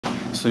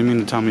So you mean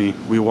to tell me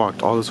we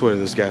walked all this way to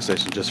this gas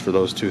station just for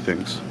those 2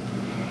 things?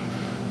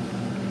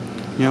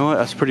 You know what?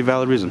 That's a pretty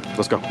valid reason.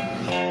 Let's go.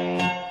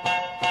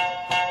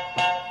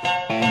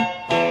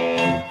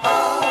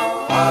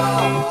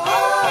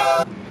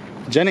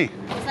 Jenny.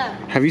 What's up?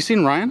 Have you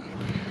seen Ryan?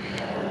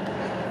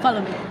 Follow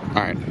me.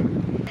 All right.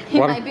 He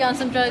might be on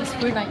some drugs.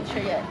 We're not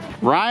sure yet.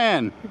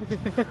 Ryan.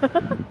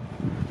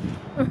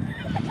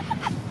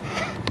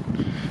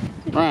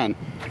 Ryan.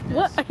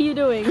 What are you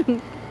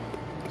doing?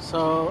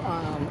 So,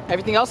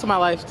 everything else in my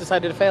life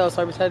decided to fail,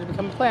 so I decided to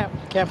become a plant.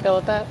 Can't fail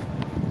at that.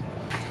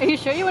 Are you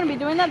sure you want to be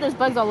doing that? There's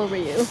bugs all over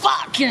you.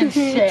 Fucking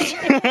shit.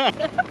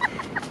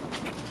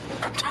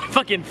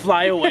 Fucking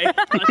fly away.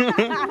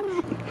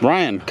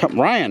 Ryan, come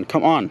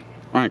on.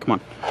 Ryan, come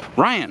on.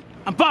 Ryan.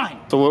 I'm fine.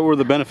 So what were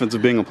the benefits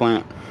of being a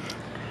plant?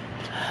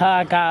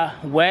 I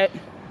got wet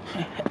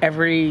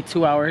every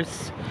 2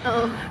 hours.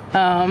 Oh.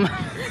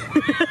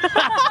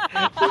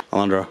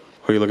 Alejandro,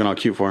 who are you looking all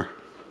cute for?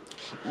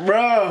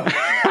 Bro.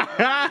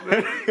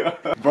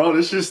 Bro,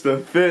 this just the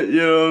fit,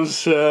 you know what I'm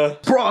saying?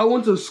 Bro, I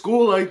went to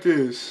school like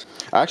this.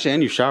 Actually,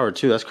 and you showered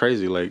too. That's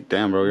crazy. Like,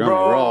 damn, bro, you're on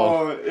a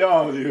roll.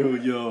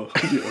 Yo.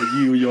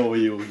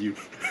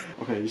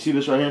 Okay, you see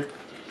this right here?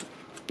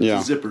 Yeah.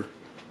 It's a zipper.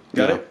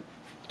 Got it?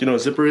 Do you know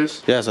what a zipper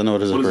is? Yes, I know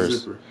what a zipper What is. is a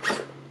zipper?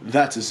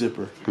 That's a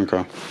zipper. Okay.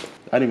 I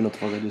didn't even know what the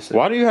fuck I just said.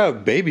 Why do you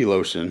have baby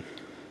lotion?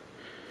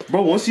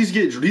 Bro, once these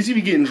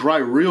be getting dry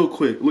real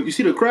quick. Look, you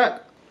see the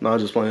crack? No, I'm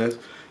just playing.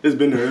 It's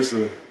been there.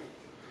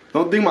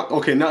 Don't think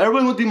okay, now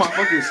everybody don't think my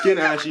fucking skin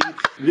ashy.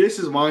 This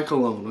is my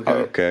cologne, okay?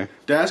 Okay.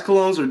 Dad's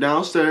colognes are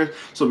downstairs.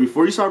 So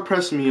before you start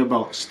pressing me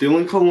about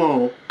stealing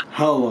cologne,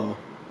 hello.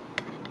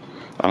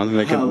 I don't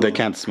think they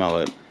can't smell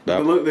it.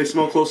 But look, they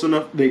smell close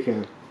enough, they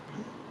can.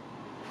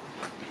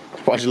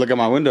 Why'd you look at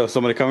my window?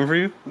 Somebody coming for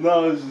you?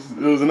 No, it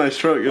was a nice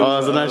truck. It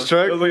was a nice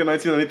truck? It was like a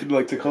 1993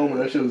 like Tacoma.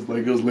 That shit was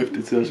like, it was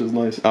lifted too. That shit was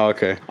nice. Oh,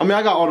 okay. I mean,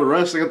 I got all the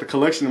rest. I got the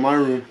collection in my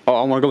room. Oh,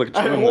 I want to go look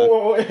at your room.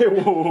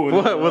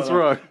 Whoa. What? What's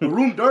wrong? The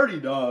room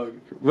dirty, dog.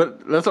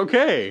 But that's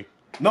okay.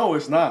 No,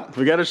 it's not.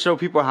 We gotta show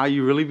people how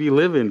you really be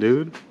living,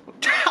 dude.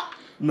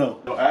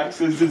 No.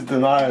 Access is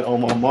denied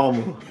on my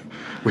mama.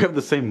 We have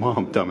the same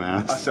mom,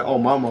 dumbass. I said, oh,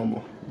 my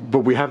mama. But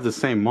we have the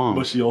same mom.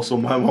 But she also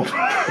my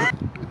mama.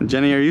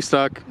 Jenny, are you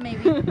stuck?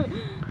 Maybe.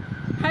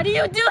 How do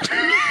you do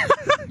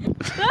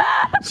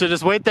it? So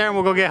just wait there and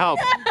we'll go get help.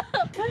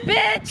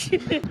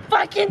 Bitch!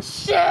 Fucking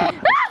shit!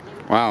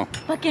 Wow.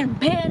 Fucking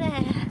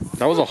badass.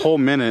 That was a whole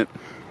minute.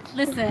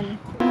 Listen.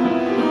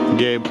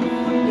 Gabe.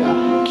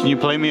 Yeah. Can you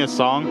play me a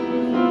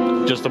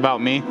song? Just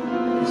about me?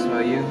 Just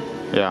about you?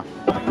 Yeah.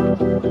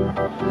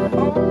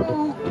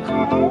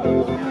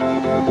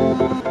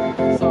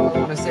 So all I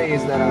want to say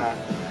is that I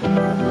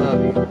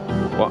love you.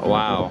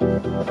 Wow.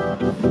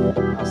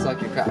 I'll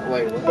suck your cock.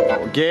 Wait,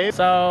 what? Gabe?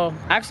 So,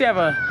 I actually have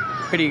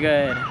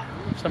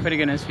some pretty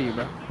good news for you,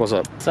 bro. What's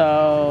up?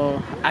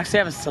 So, I actually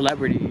have a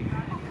celebrity,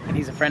 and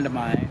he's a friend of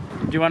mine.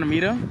 Do you want to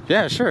meet him?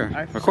 Yeah, sure.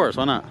 Right. Of course,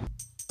 why not?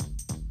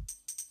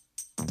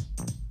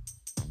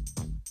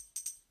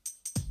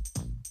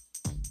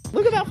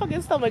 Look at that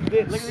fucking stomach,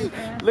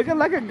 bitch. Looking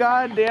like a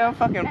goddamn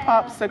fucking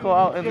popsicle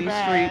out in these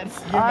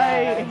streets.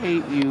 I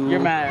hate you. You're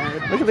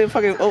mad. Look at the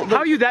fucking. Oh, how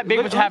are you that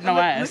big but you have no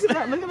ass? Look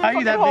at the how are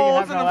you that big and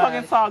have no ass?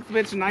 Fucking socks,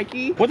 bitch.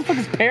 Nike. What the fuck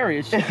is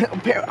Parrish?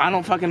 I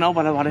don't fucking know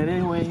about it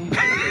anyway.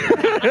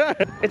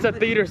 It's a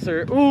theater,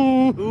 sir.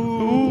 Ooh.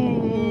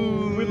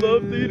 We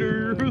love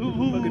theater.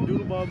 Fucking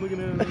doodle bob looking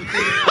at it.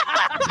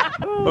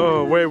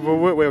 Oh, wait,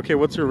 okay,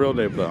 what's your real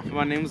name though?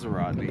 My name's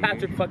Rodney.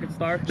 Patrick fucking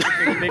Star.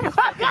 Biggest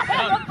fucking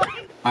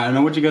I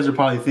know what you guys are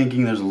probably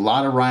thinking. There's a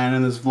lot of Ryan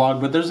in this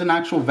vlog, but there's an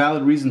actual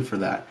valid reason for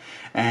that.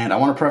 And I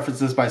want to preface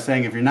this by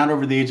saying if you're not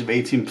over the age of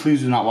 18,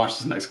 please do not watch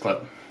this next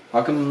clip.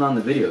 How come I'm not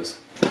in the videos?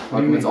 How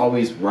come it's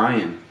always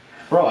Ryan?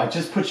 Bro, I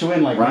just put you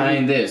in like...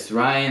 Ryan this,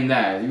 Ryan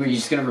that. You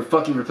just gonna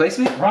fucking replace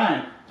me?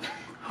 Ryan!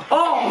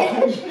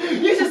 Oh!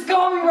 You just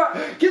called me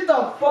Ryan! Get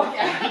the fuck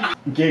out!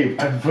 Gabe,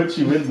 I put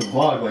you in the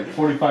vlog like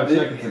 45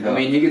 seconds ago. I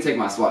mean, he can take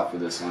my spot for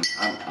this one.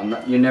 I'm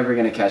not, you're never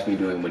gonna catch me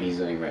doing what he's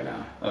doing right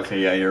now. Okay,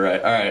 yeah, you're right.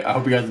 Alright, I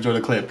hope you guys enjoy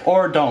the clip.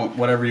 Or don't,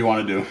 whatever you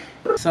want to do.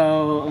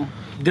 So,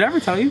 did I ever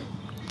tell you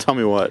Tell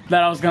me what.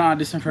 that I was gonna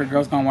audition for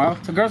Girls Gone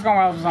Wild? So Girls Gone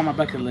Wild was on my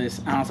bucket list,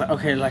 and I was like,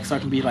 okay, like so I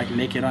can be like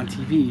naked on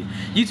TV.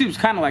 YouTube's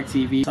kind of like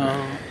TV, so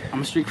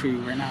I'm a streak for you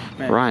right now.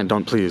 Bet. Ryan,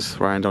 don't please.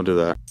 Ryan, don't do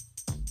that.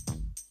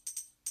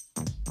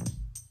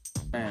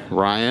 Bet.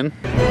 Ryan?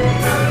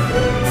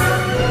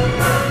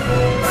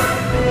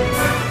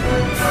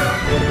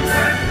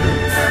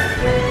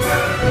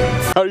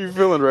 How are you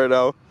feeling right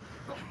now?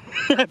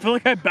 I feel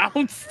like I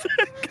bounced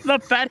because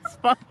I'm fat as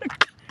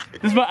fuck.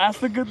 Does my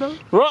ass look good though?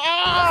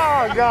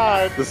 Oh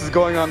God! This is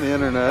going on the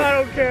internet.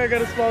 I don't care, I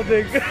got a small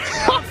dick.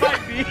 Help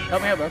me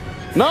out, bro.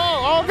 No!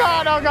 Oh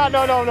God! Oh God!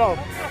 No! No! No!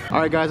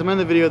 Alright guys, I'm in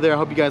the video there. I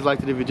hope you guys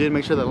liked it. If you did,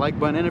 make sure that like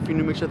button, and if you're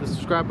new, make sure the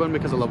subscribe button,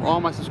 because I love all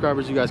my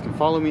subscribers. You guys can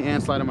follow me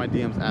and slide on my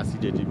DMs at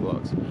CJG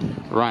Vlogs.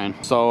 Ryan,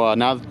 so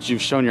now that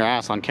you've shown your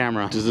ass on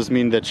camera, does this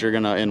mean that you're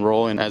gonna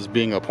enroll in as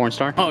being a porn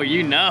star? Oh,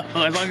 you know,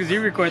 as long as you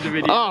record the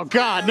video. Oh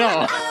God,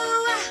 no!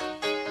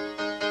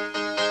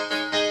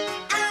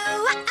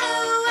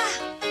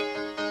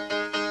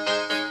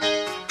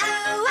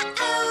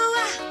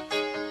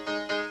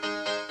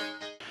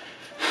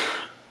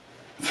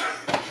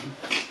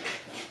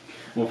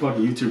 Well,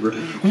 fucking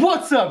YouTuber.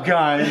 What's up,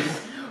 guys?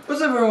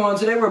 What's up, everyone?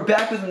 Today we're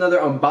back with another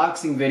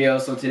unboxing video.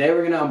 So today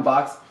we're gonna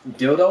unbox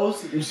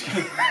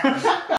dildos.